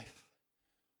my wife.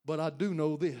 But I do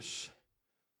know this.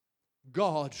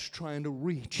 God's trying to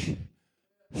reach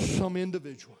some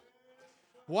individual.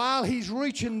 While He's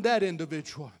reaching that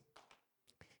individual,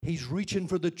 He's reaching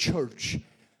for the church.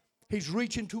 He's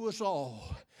reaching to us all,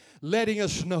 letting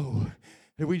us know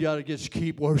that we got to just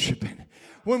keep worshiping.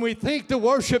 when we think the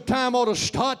worship time ought to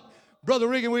start, Brother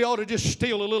Regan, we ought to just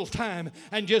steal a little time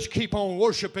and just keep on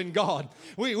worshiping God.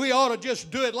 We ought to just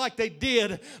do it like they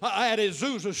did at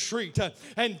Azusa Street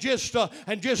and just start,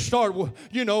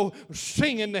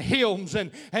 singing the hymns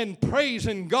and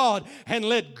praising God and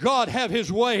let God have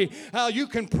His way. You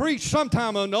can preach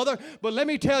sometime or another, but let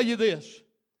me tell you this.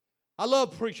 I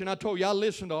love preaching. I told you I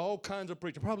listen to all kinds of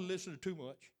preaching. Probably listen to too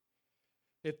much,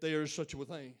 if there is such a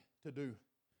thing to do.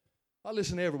 I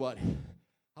listen to everybody.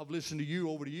 I've listened to you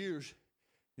over the years.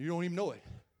 You don't even know it.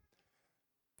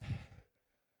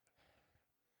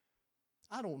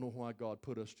 I don't know why God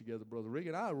put us together, Brother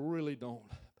Regan. I really don't.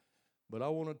 But I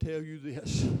want to tell you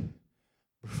this in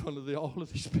front of all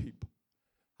of these people.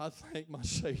 I thank my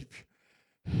Savior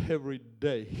every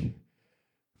day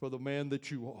for the man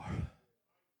that you are.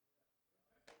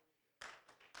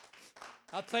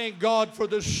 I thank God for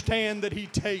the stand that He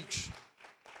takes.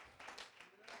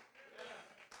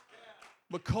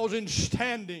 Because in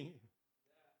standing,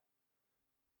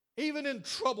 even in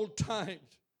troubled times,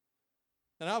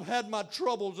 and I've had my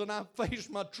troubles and I've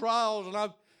faced my trials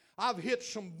and I've hit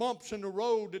some bumps in the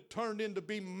road that turned into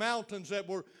be mountains that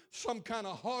were some kind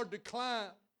of hard to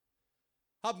climb.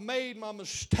 I've made my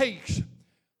mistakes.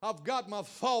 I've got my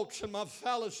faults and my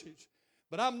fallacies.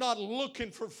 But I'm not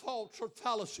looking for faults or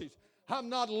fallacies. I'm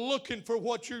not looking for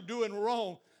what you're doing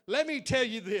wrong. Let me tell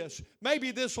you this.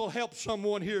 Maybe this will help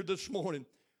someone here this morning.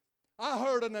 I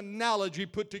heard an analogy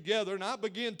put together, and I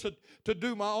began to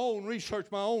do my own research,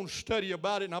 my own study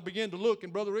about it, and I began to look,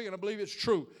 and Brother Regan, I believe it's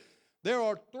true. There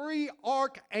are 3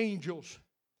 archangels,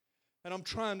 and I'm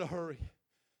trying to hurry.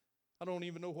 I don't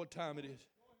even know what time it is.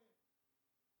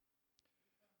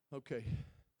 Okay.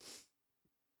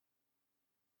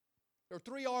 There are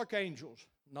 3 archangels,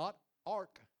 not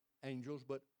archangels,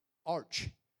 but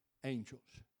archangels.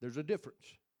 There's a difference.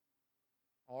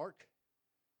 Arch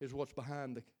is what's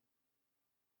behind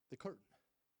the curtain.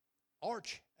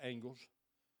 Archangels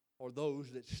are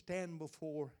those that stand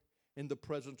before in the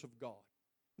presence of God.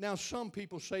 Now, some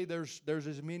people say there's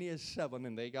as many as 7,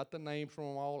 and they got the names from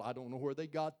them all. I don't know where they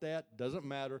got that. Doesn't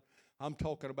matter. I'm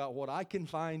talking about what I can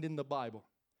find in the Bible,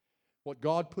 what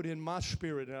God put in my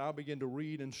spirit, and I begin to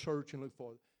read and search and look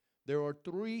for it. There are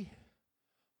 3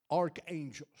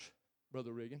 archangels,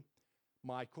 Brother Regan.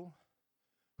 Michael,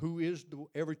 who is,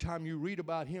 every time you read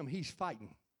about him, he's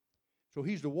fighting. So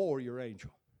he's the warrior angel.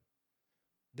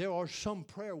 There are some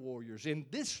prayer warriors in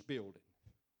this building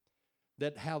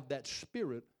that have that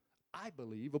spirit, I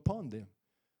believe, upon them.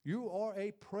 You are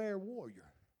a prayer warrior.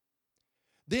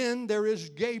 Then there is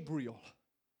Gabriel.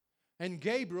 And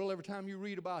Gabriel, every time you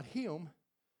read about him,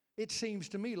 it seems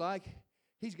to me like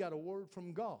he's got a word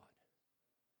from God.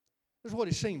 That's what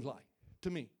it seems like to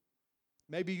me.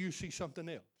 Maybe you see something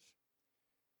else.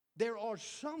 There are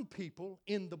some people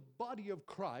in the body of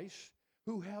Christ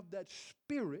who have that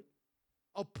spirit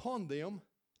upon them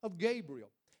of Gabriel.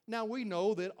 Now we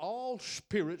know that all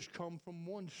spirits come from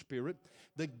one Spirit.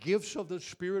 The gifts of the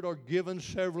Spirit are given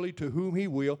severally to whom He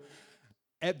will.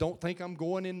 And don't think I'm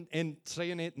going in and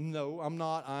saying it. No, I'm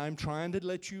not. I'm trying to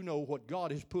let you know what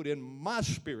God has put in my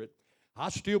spirit. I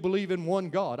still believe in one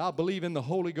God. I believe in the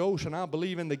Holy Ghost, and I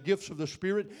believe in the gifts of the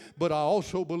Spirit. But I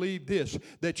also believe this,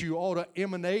 that you ought to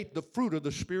emanate the fruit of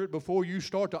the Spirit before you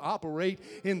start to operate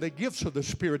in the gifts of the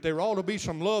Spirit. There ought to be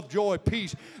some love, joy,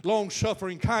 peace,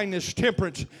 long-suffering, kindness,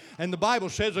 temperance. And the Bible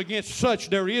says against such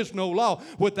there is no law.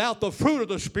 Without the fruit of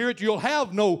the Spirit, you'll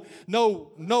have no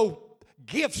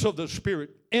gifts of the Spirit,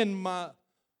 in my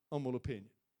humble opinion.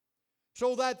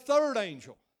 So that third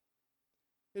angel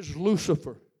is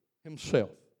Lucifer himself.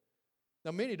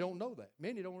 Now, many don't know that.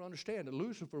 Many don't understand that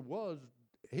Lucifer was,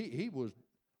 he was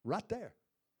right there.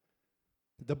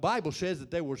 The Bible says that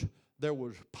there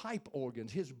was pipe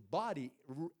organs. His body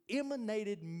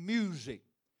emanated music.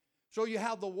 So you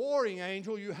have the warring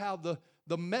angel, you have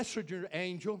the messenger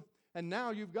angel, and now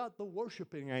you've got the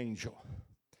worshiping angel.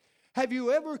 Have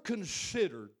you ever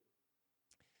considered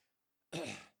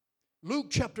Luke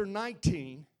chapter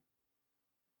 19,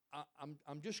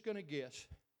 I'm just going to guess,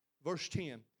 verse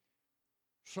 10,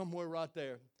 somewhere right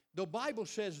there. The Bible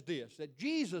says this, that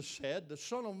Jesus said, the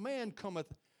Son of Man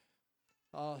cometh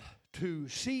to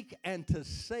seek and to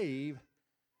save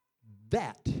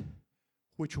that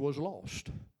which was lost.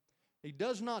 He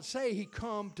does not say He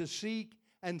come to seek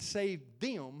and save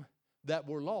them that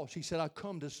were lost. He said, I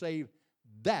come to save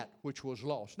that which was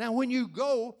lost. Now, when you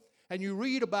go and you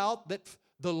read about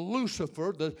the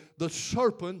Lucifer, the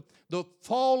serpent, the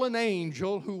fallen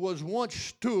angel who was once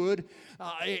stood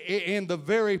in the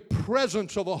very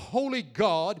presence of a holy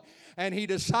God, and he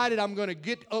decided, I'm going to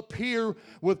get up here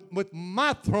with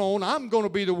my throne. I'm going to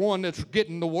be the one that's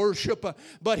getting the worship.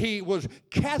 But he was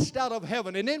cast out of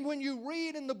heaven. And then when you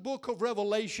read in the book of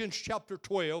Revelation chapter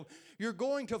 12, you're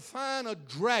going to find a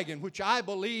dragon, which I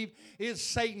believe is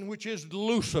Satan, which is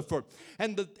Lucifer.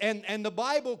 And the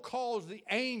Bible calls the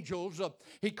angels,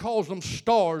 he calls them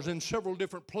stars in several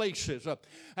different places.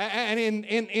 And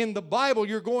in the Bible,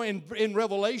 you're going, in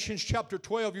Revelation chapter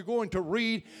 12, you're going to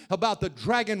read about the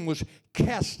dragon was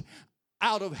cast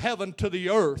out of heaven to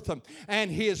the earth, and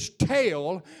his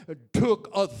tail took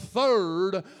a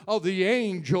third of the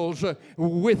angels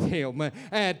with him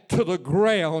and to the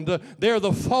ground. They're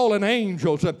the fallen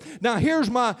angels. Now here's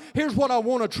what I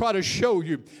want to try to show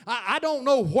you. I don't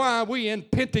know why we in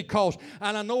Pentecost,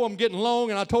 and I know I'm getting long,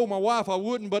 and I told my wife I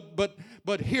wouldn't,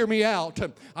 but hear me out.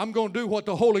 I'm going to do what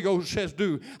the Holy Ghost says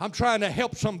do. I'm trying to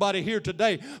help somebody here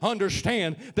today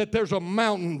understand that there's a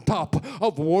mountaintop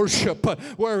of worship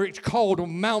where it's called a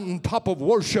mountaintop of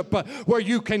worship where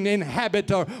you can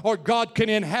inhabit or God can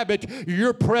inhabit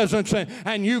your presence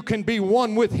and you can be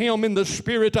one with Him in the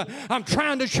Spirit. I'm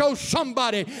trying to show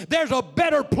somebody there's a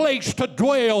better place to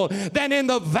dwell than in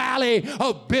the valley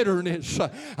of bitterness.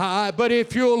 But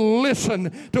if you'll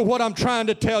listen to what I'm trying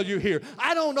to tell you here,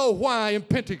 I don't know why in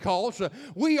Pentecost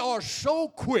we are so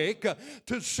quick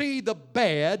to see the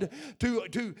bad.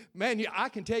 Man, I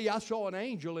can tell you I saw an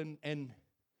angel and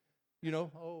you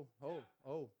know,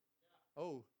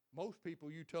 most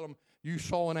people, you tell them you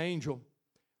saw an angel,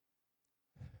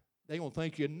 they're going to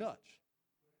think you're nuts.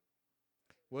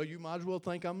 Well, you might as well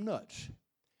think I'm nuts.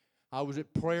 I was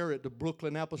at prayer at the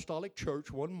Brooklyn Apostolic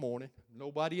Church one morning.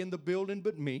 Nobody in the building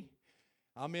but me.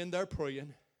 I'm in there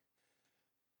praying.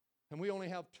 And we only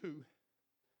have two,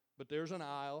 but there's an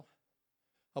aisle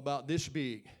about this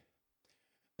big.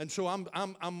 And so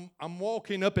I'm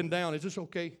walking up and down. Is this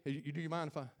okay? Do you mind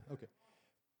if I? Okay.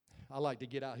 I like to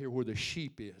get out here where the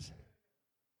sheep is.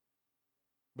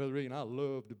 Brother Regan, I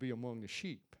love to be among the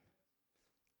sheep.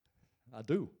 I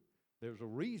do. There's a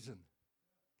reason.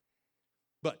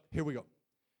 But here we go.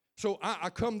 So I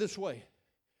come this way,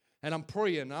 and I'm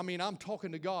praying. I mean, I'm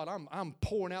talking to God. I'm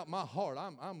pouring out my heart.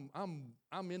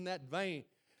 I'm in that vein,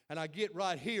 and I get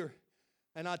right here,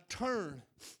 and I turn,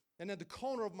 and at the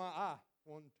corner of my eye.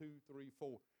 1, 2, 3,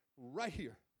 4. Right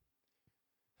here.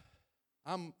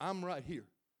 I'm right here.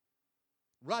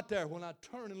 Right there, when I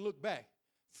turn and look back,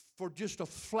 for just a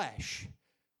flash,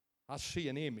 I see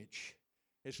an image.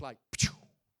 It's like,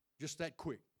 just that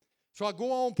quick. So I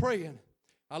go on praying.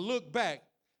 I look back.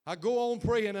 I go on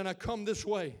praying, and I come this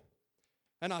way.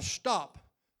 And I stop,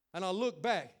 and I look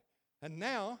back. And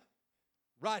now,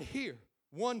 right here,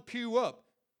 one pew up,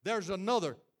 there's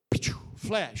another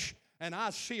flash. And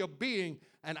I see a being,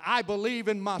 and I believe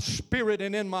in my spirit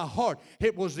and in my heart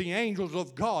it was the angels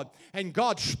of God. And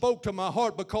God spoke to my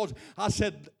heart because I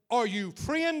said, are you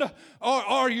friend or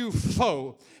are you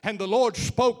foe? And the Lord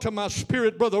spoke to my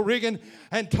spirit, Brother Regan,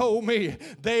 and told me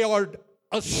they are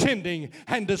ascending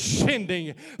and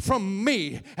descending from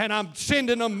me, and I'm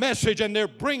sending a message and they're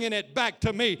bringing it back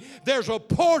to me. There's a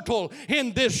portal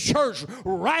in this church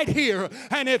right here,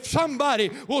 and if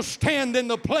somebody will stand in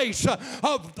the place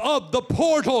of the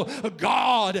portal,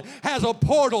 God has a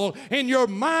portal in your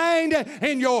mind,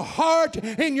 in your heart,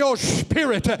 in your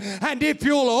spirit, and if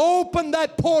you'll open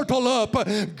that portal up,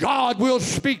 God will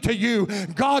speak to you.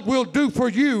 God will do for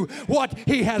you what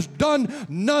He has done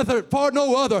for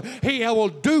no other. He will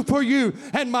do for you.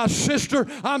 And my sister,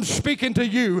 I'm speaking to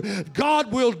you.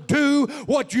 God will do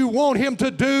what you want Him to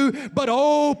do, but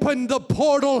open the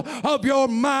portal of your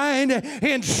mind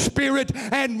in spirit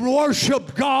and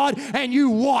worship God, and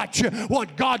you watch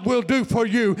what God will do for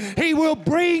you. He will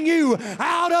bring you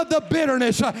out of the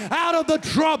bitterness, out of the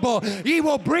trouble. He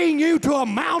will bring you to a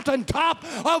mountaintop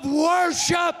of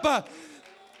worship.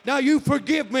 Now you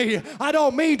forgive me. I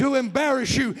don't mean to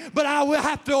embarrass you, but I will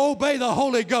have to obey the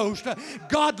Holy Ghost.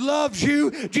 God loves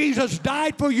you. Jesus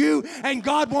died for you, and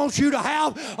God wants you to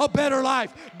have a better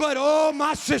life. But oh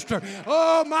my sister,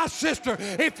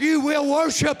 if you will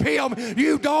worship Him,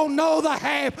 you don't know the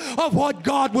half of what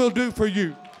God will do for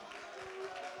you.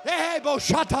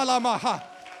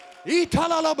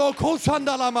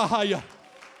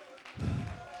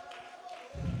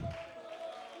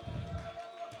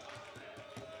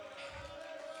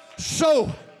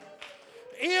 So,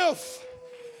 if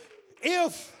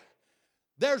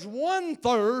there's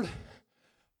 1/3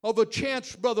 of a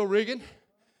chance, Brother Regan,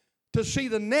 to see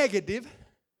the negative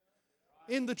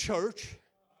in the church,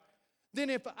 then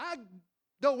if I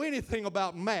know anything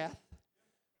about math,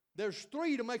 there's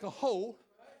 3 to make a whole.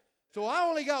 So I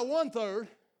only got 1/3.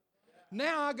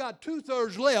 Now I got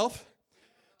 2/3 left.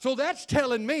 So that's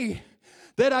telling me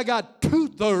that I got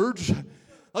 2/3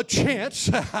 a chance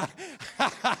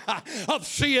of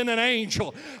seeing an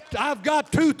angel. I've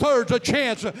got 2/3 a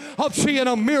chance of seeing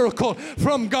a miracle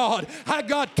from God. I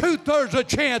got 2/3 a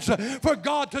chance for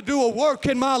God to do a work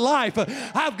in my life.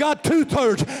 I've got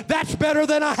 2/3. That's better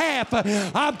than a half.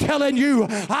 I'm telling you,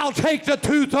 I'll take the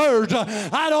 2/3.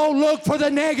 I don't look for the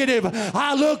negative.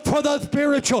 I look for the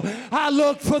spiritual. I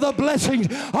look for the blessings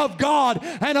of God.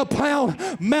 And upon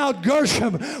Mount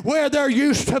Gershom, where there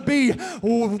used to be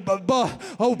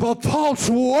false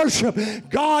worship,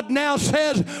 God now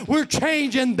says we're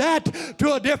changing that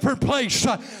to a different place.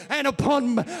 And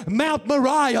upon Mount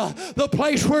Moriah, the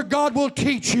place where God will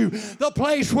teach you, the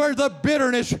place where the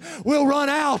bitterness will run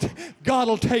out, God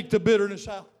will take the bitterness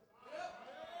out.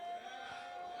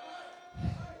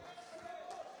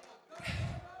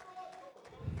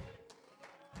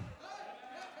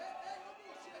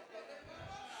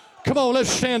 Come on,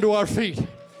 let's stand to our feet.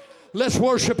 Let's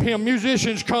worship Him.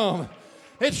 Musicians, come.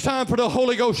 It's time for the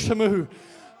Holy Ghost to move.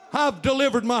 I've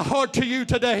delivered my heart to you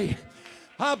today.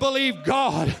 I believe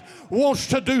God wants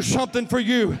to do something for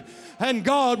you. And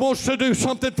God wants to do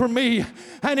something for me.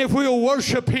 And if we'll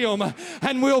worship Him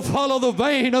and we'll follow the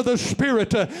vein of the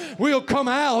Spirit, we'll come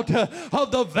out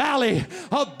of the valley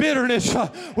of bitterness.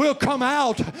 We'll come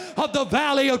out of the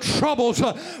valley of troubles.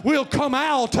 We'll come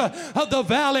out of the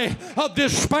valley of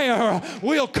despair.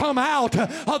 We'll come out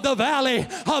of the valley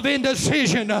of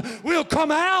indecision. We'll come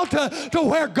out to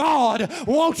where God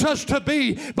wants us to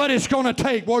be. But it's going to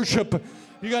take worship.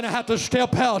 You're going to have to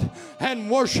step out and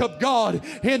worship God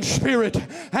in spirit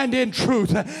and in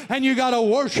truth. And you got to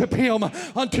worship Him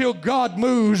until God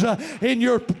moves in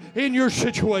your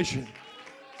situation.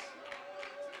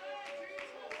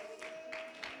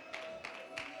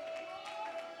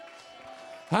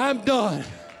 I'm done.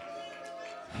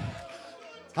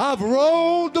 I've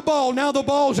rolled the ball. Now the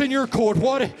ball's in your court.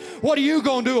 What are you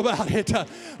going to do about it?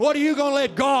 What are you going to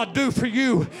let God do for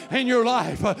you in your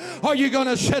life? Are you going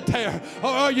to sit there, or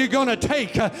are you going to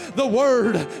take the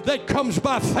word that comes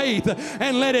by faith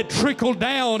and let it trickle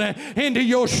down into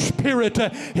your spirit,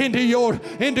 into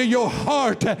your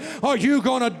heart? Are you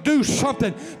going to do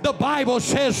something? The Bible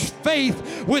says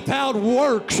faith without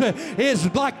works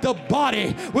is like the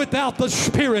body without the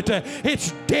spirit.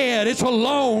 It's dead. It's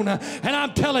alone. And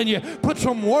I'm telling you, put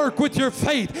some work with your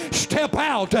faith. Step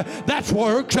out. That's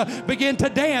works. Begin to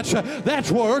dance.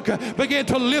 That's work. Begin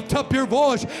to lift up your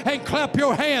voice and clap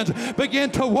your hands.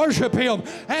 Begin to worship Him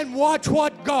and watch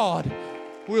what God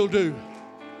will do.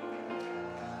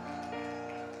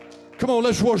 Come on,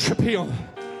 let's worship Him.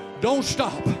 Don't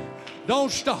stop.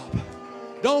 Don't stop.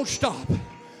 Don't stop.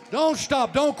 Don't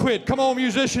stop. Don't quit. Come on,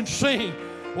 musicians, sing.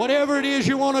 Whatever it is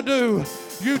you want to do,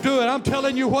 you do it. I'm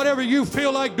telling you, whatever you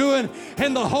feel like doing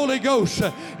in the Holy Ghost,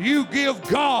 you give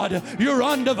God your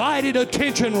undivided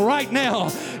attention right now.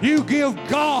 You give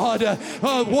God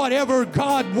whatever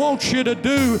God wants you to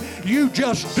do, you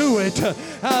just do it.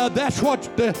 That's what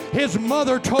his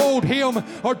mother told him,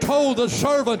 or told the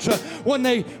servants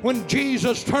when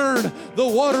Jesus turned the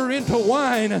water into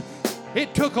wine.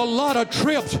 It took a lot of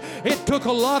trips. It took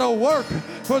a lot of work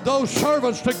for those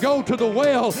servants to go to the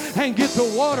well and get the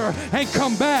water and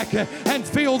come back and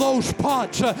fill those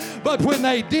pots. But when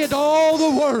they did all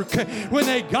the work, when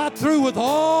they got through with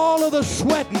all of the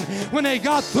sweating, when they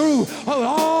got through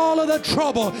all of the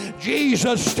trouble,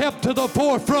 Jesus stepped to the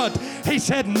forefront. He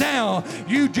said, now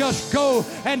you just go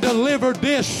and deliver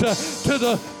this to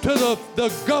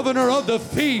the governor of the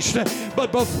feast.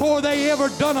 But before they ever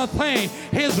done a thing,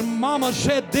 his mama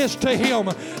said this to him,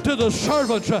 to the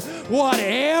servants,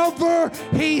 whatever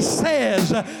he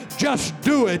says, just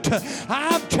do it.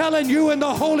 I'm telling you in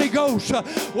the Holy Ghost,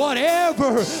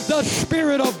 whatever the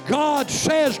Spirit of God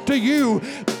says to you,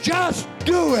 just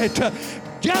do it.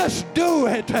 Just do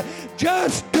it.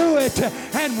 Just do it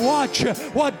and watch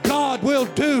what God will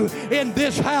do in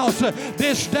this house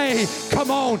this day.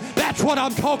 Come on. That's what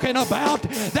I'm talking about.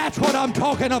 That's what I'm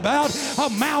talking about. A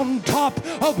mountaintop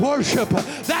of worship.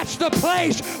 That's the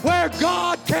place where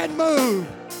God can move.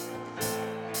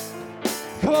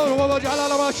 Come on.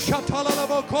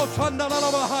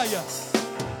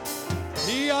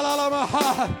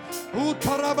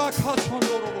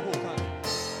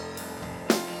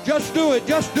 Just do it.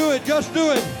 Just do it. Just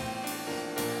do it.